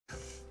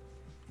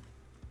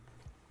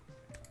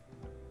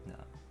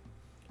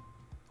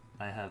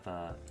I have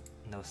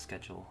no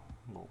schedule.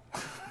 Lol.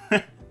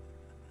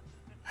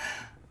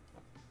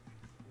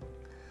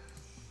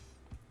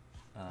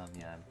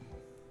 Yeah.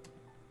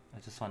 I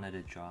just wanted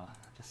to draw,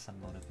 just some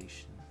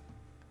motivation.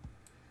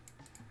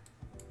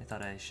 I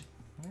thought I should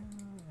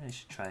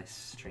try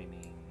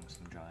streaming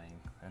some drawing,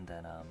 and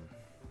then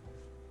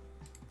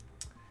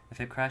if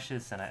it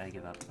crashes, then I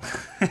give up.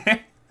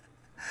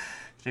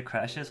 If it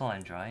crashes while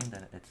I'm drawing,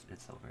 then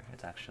it's over.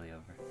 It's actually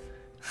over.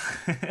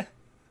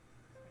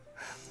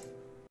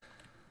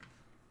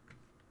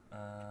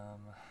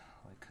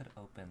 I could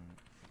open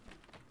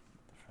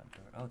the front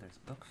door. Oh, there's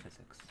book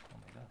physics. Oh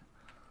my god.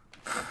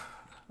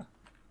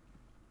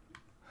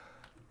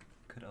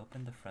 Could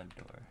open the front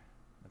door.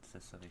 What's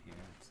this over here?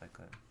 It's like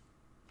a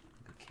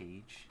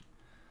cage.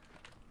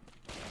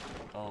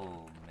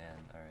 Oh man,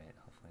 alright.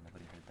 Hopefully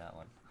nobody heard that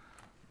one.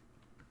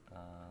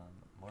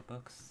 More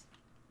books.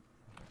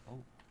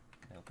 Oh,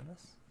 can I open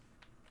this?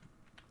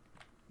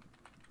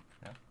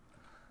 No?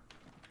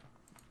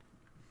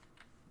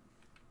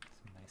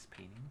 Some nice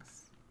paintings.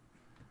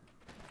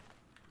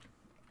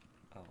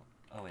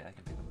 Oh wait, I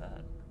can pick up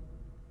that.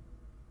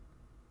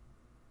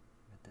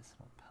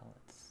 Medicinal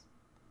pellets.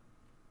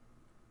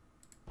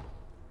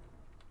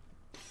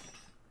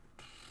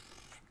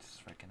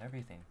 Just freaking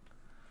everything.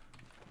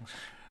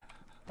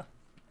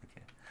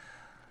 Okay.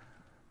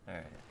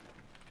 Alright.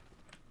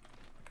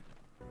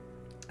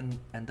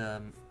 And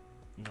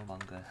no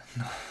manga.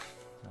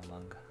 No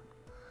manga.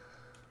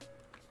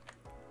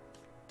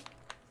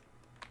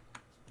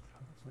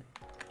 Probably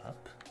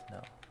up? No.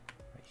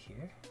 Right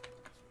here?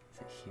 Is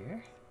it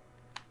here?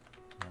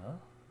 No?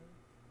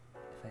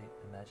 If I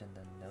imagine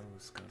the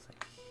nose goes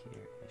like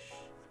here-ish.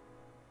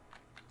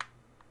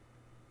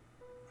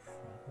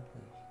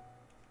 Probably.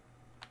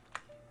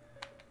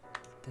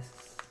 This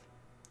is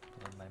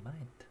blowing my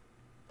mind.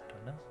 I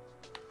don't know.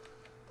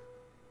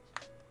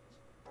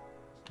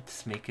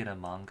 Just make it a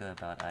manga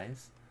about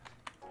eyes.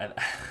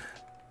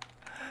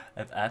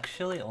 I've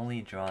actually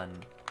only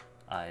drawn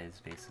eyes,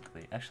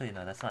 basically. Actually,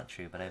 no, that's not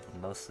true, but I've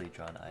mostly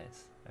drawn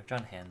eyes. I've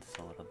drawn hands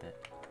a little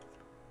bit.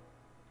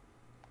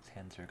 His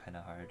hands are kind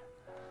of hard.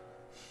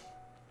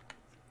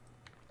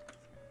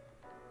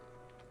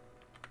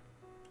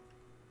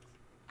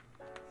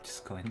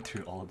 Just going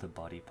through all of the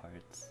body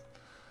parts.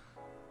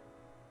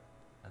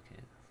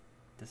 Okay,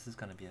 this is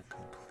gonna be a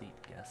complete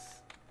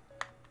guess.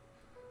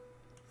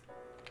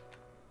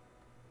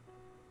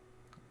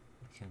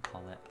 You can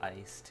call it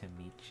ice to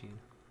meet you.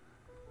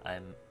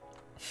 I'm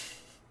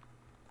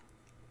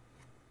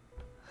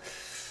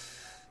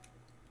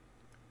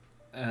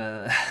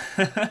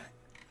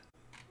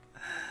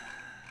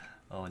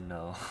oh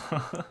no.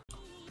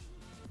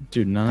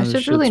 Dude, none of this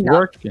shit's really not.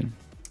 working.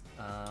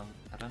 I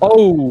don't know,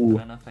 Oh! I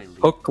don't know if I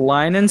leaked Hook,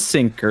 line, and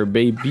sinker,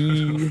 baby.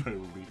 leaked the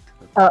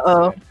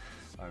Uh-oh.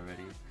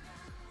 already.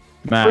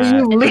 Were Matt.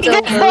 you leaking?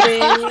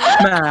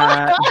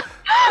 Matt.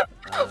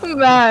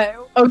 Matt,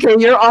 okay,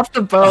 you're off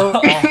the boat.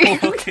 Oh,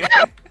 okay.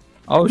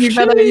 Oh, You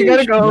shit.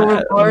 gotta go Matt, let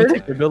me overboard.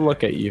 take a good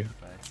look at you.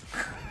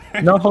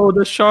 Nice. No,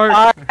 the shark.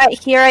 Alright,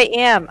 here I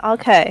am.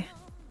 Okay.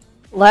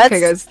 Let's.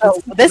 Okay, guys,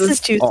 This is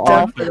too Oh,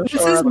 small. okay.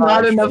 This is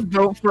not enough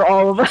boat for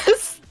all of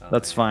us. Oh,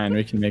 That's wait. fine.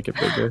 We can make it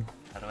bigger.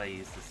 How do I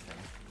use this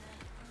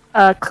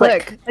thing?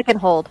 Click and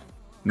hold.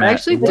 Matt, I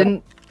actually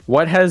didn't.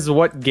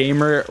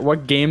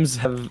 What games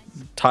have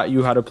taught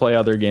you how to play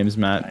other games,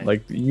 Matt?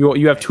 Like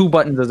you have two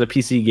buttons as a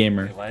PC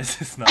gamer. Wait, why is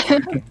this not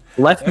working?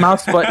 Left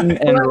mouse button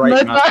and right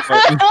Left mouse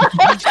button.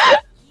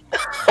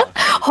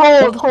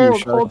 Hold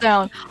shark.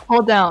 down.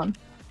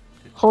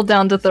 Hold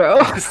down to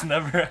throw. This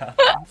never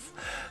happens.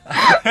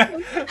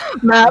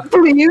 Matt,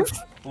 please.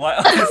 Why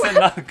is it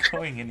not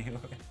going anywhere?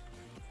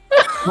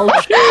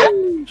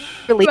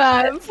 Really.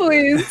 Matt,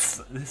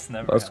 please. This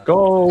never Let's happens.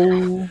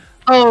 go.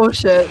 Oh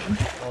shit.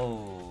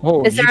 Oh.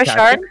 Oh, Is you there a catch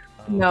shark? it?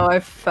 Oh. No, I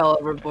fell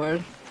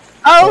overboard.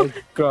 Oh, Oh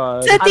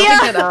god. How do we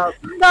get Cynthia! up?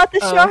 Not the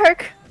Oh.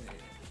 shark.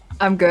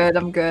 I'm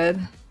good.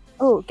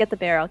 Oh, get the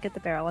barrel. Get the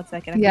barrel. 1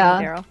 second. I'm Yeah. getting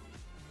the barrel.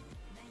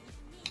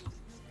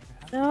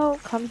 No,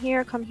 come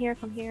here.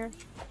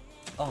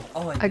 Oh,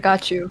 I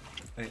got you.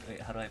 Wait,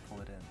 how do I pull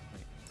it in?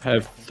 Wait. I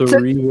have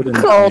 3 wooden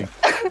Cold.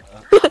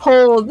 planks.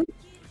 Hold.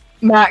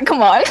 Matt,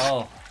 come on.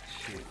 Oh,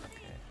 shoot.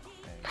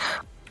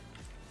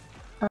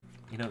 Okay.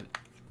 You know,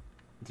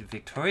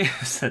 Victoria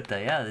said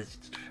that. Yeah,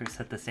 she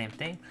said the same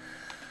thing.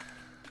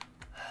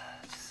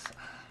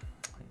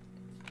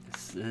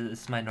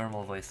 It's my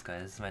normal voice,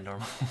 guys. It's my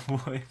normal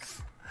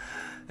voice.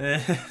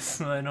 It's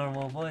my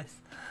normal voice.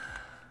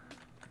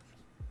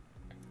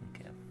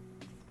 Okay.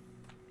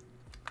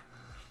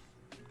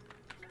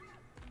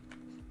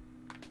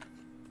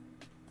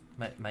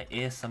 My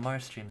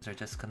ASMR streams are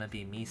just gonna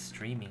be me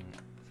streaming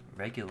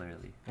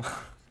regularly.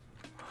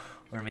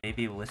 Or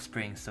maybe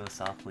whispering so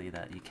softly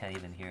that you can't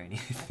even hear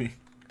anything.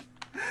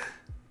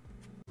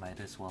 Might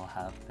as well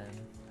have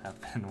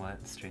been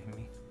what?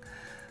 Streaming?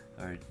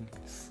 Or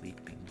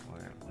sleeping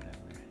or whatever.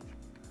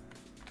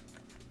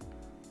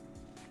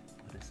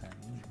 What does that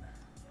mean?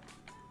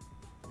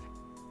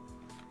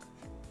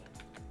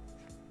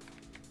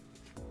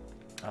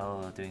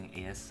 Oh, doing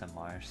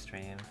ASMR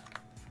stream.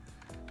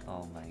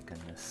 Oh my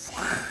goodness.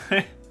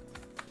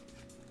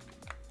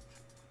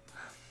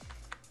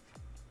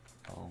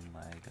 Oh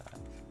my god.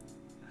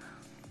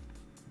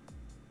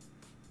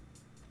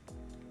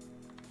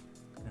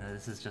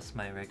 This is just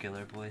my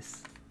regular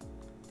voice.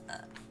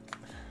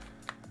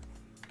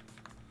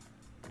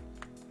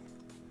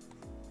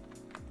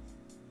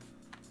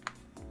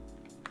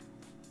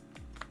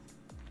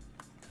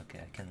 Okay,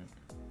 I can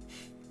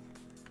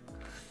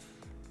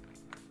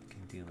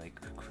do like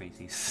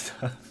crazy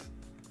stuff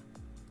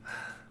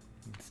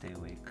and stay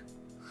awake.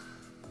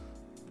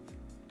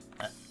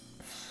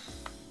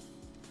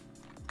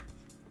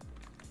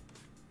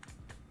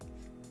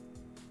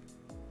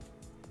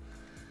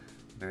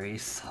 Very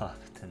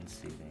soft and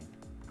soothing.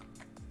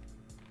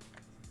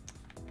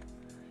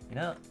 You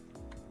know,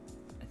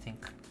 I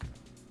think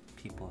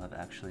people have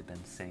actually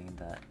been saying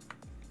that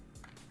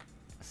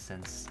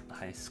since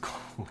high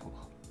school.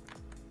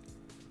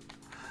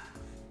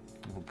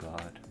 Oh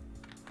god.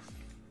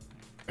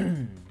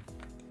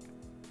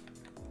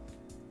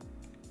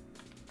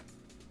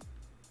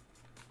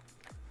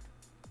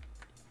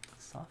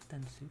 Soft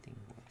and soothing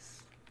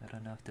voice. I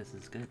don't know if this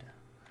is good.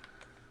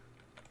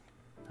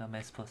 How am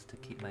I supposed to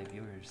keep my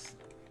viewers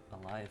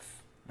alive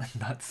and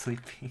not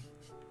sleeping?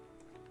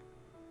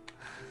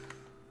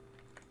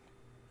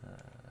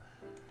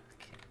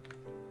 Okay.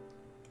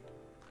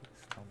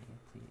 Please tell me,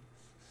 please.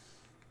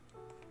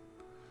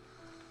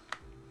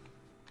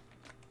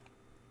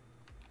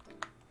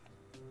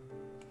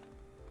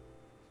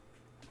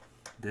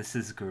 This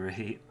is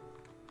great.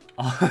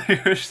 All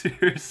your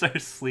viewers are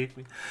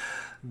sleeping.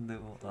 No,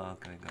 oh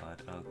my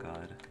god, oh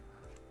god.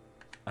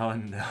 Oh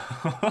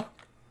no.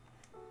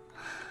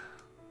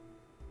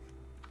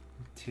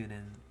 Tune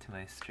in to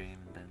my stream,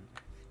 then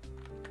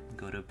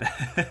go to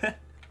bed.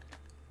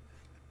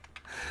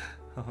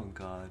 Oh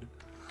god.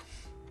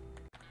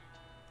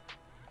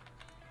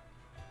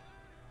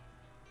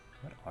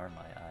 What are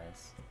my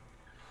eyes?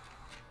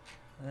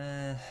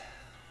 I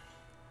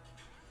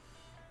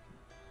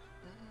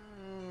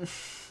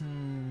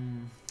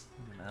don't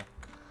know.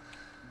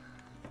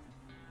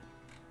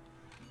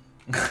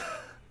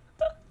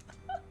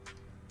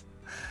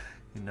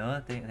 You know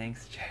what?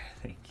 Thanks, Jared.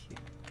 Thank you.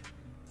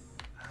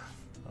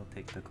 I'll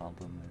take the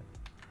compliment.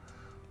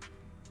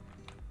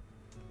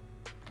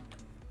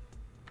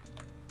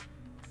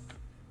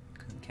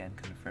 Can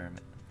confirm.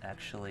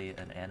 Actually,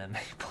 an anime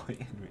boy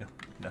in real.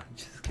 No, I'm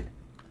just kidding.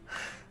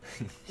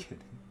 I'm kidding.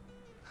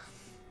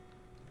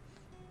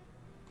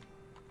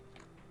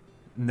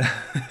 No.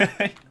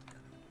 That's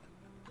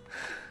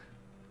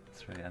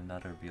right. I'm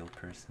not a real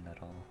person at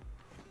all.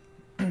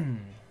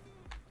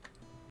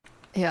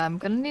 Yeah, I'm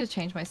gonna need to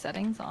change my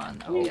settings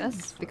on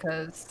OBS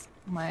because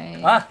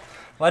my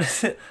What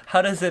is it?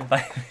 How does it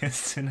bite me as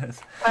soon as?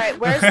 All right,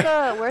 where's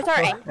our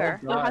anchor?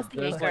 Who God, has the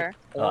there's, anchor?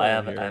 Oh, I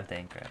have here. the anchor. I have the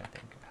anchor.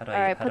 How do All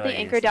right, how put do the I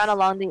anchor use down this?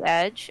 along the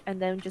edge, and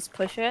then just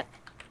push it,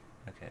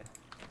 Okay,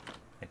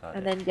 I got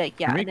and it. then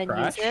yeah, Can we and then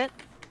crash? use it.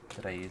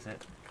 Did I use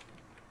it?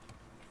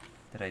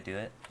 Did I do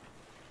it?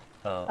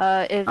 Oh,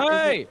 If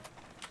Hey!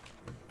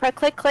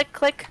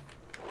 click.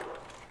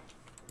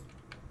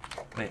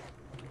 wait.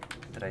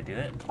 Did I do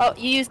it? Oh,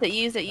 you used it.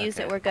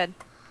 Okay. We're good.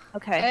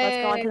 Okay,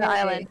 let's go onto the Hey.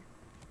 island.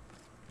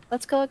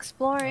 Let's go Oh,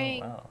 exploring.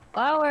 wow.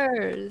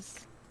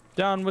 flowers.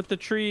 Down with the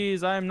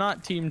trees. I am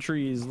not team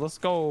trees. Let's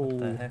go. What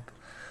the heck?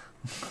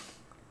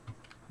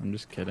 I'm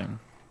just kidding.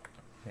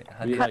 Wait,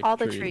 how We do you, Cut like all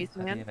the trees. trees,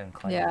 how do you man. even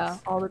climb Yeah,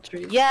 this? all the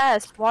trees.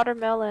 Yes,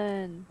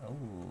 watermelon. Oh,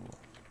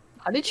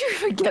 How did you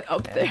even get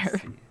up there?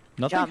 fancy.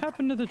 Nothing Jump.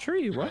 happened to the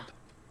tree. What?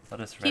 What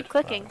does Keep red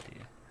clicking. flower do?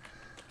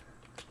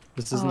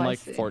 This isn't Oh, I like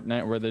see.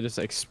 Fortnite where they just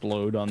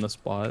explode on the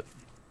spot.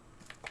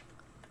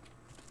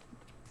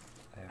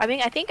 I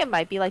mean, I think it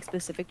might be like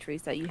specific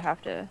trees that you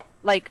have to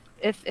like.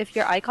 If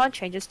your icon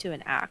changes to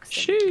an axe.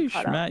 then you can Sheesh,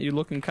 cut up. Matt, you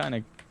looking kind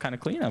of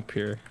clean up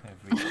here.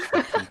 I've reached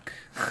the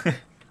peak.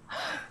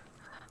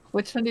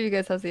 Which one do you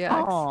guys have the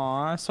axe?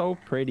 Aw, so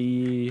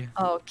pretty.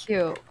 Oh,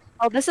 cute.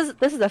 Oh, this is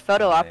a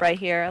photo op Okay. right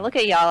here. Look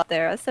at y'all up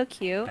there. That's so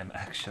cute. I'm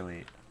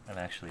actually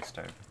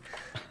starving.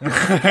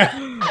 Matt,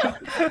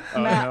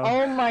 no.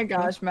 oh my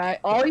gosh, Matt.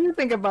 All you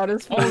think about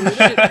is food. Oh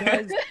shit,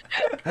 guys.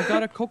 I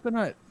got a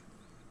coconut.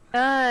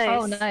 Nice.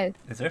 Oh, nice.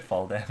 Is there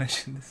fall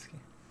damage in this game?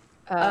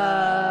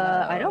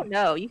 I don't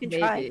know. You can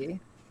try. Maybe.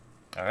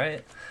 All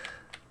right.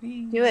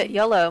 Do it,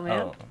 YOLO,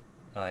 man.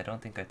 Oh, I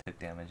don't think I took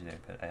damage there,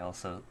 but I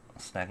also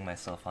snagged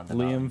myself on the Liam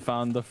mountain.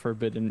 found the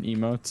forbidden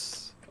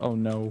emotes. Oh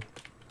no.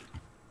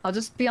 I'll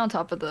just be on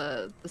top of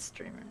the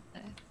streamer.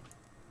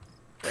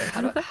 Wait,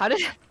 how did?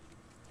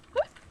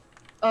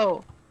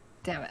 Oh,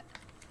 damn it.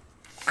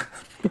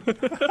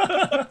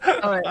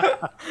 Alright.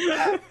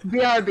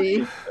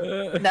 BRB.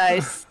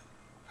 Nice.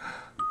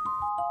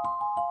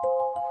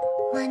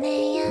 1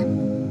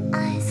 a.m.,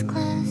 eyes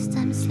closed,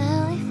 I'm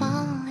slowly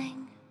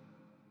falling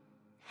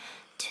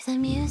to the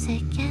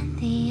music and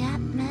the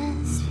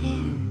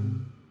atmosphere.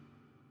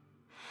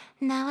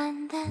 Now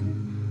and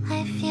then,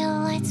 I feel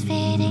lights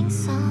fading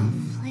softly.